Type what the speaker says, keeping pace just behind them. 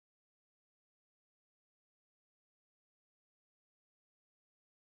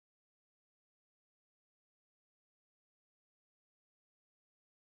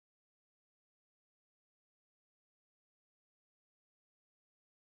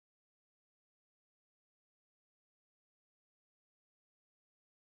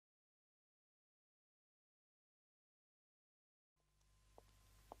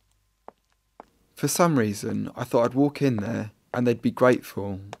For some reason, I thought I'd walk in there and they'd be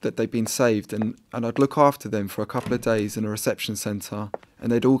grateful that they'd been saved, and I'd look after them for a couple of days in a reception centre,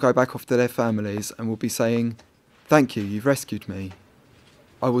 and they'd all go back off to their families and would be saying, "Thank you, you've rescued me."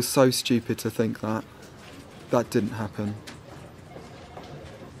 I was so stupid to think that. That didn't happen.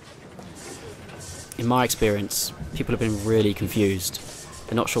 In my experience, people have been really confused.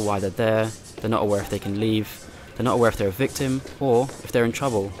 They're not sure why they're there, they're not aware if they can leave, they're not aware if they're a victim or if they're in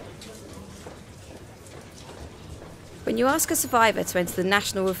trouble. When you ask a survivor to enter the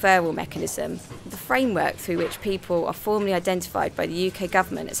National Referral Mechanism, the framework through which people are formally identified by the UK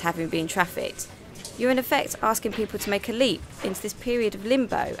government as having been trafficked, you're in effect asking people to make a leap into this period of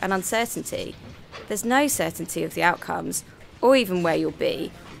limbo and uncertainty. There's no certainty of the outcomes, or even where you'll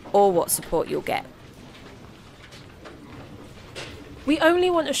be, or what support you'll get. We only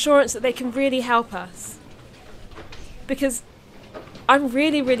want assurance that they can really help us. Because I'm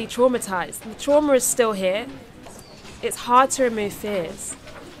really, really traumatised. The trauma is still here. It's hard to remove fears.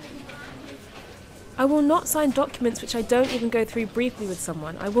 I will not sign documents which I don't even go through briefly with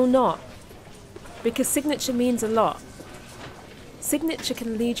someone. I will not. Because signature means a lot. Signature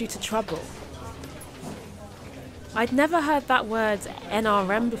can lead you to trouble. I'd never heard that word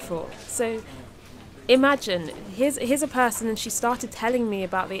NRM before. So imagine, here's a person and she started telling me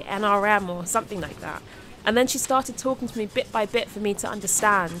about the NRM or something like that. And then she started talking to me bit by bit for me to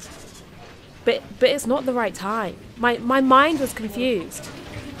understand. But it's not the right time. My mind was confused.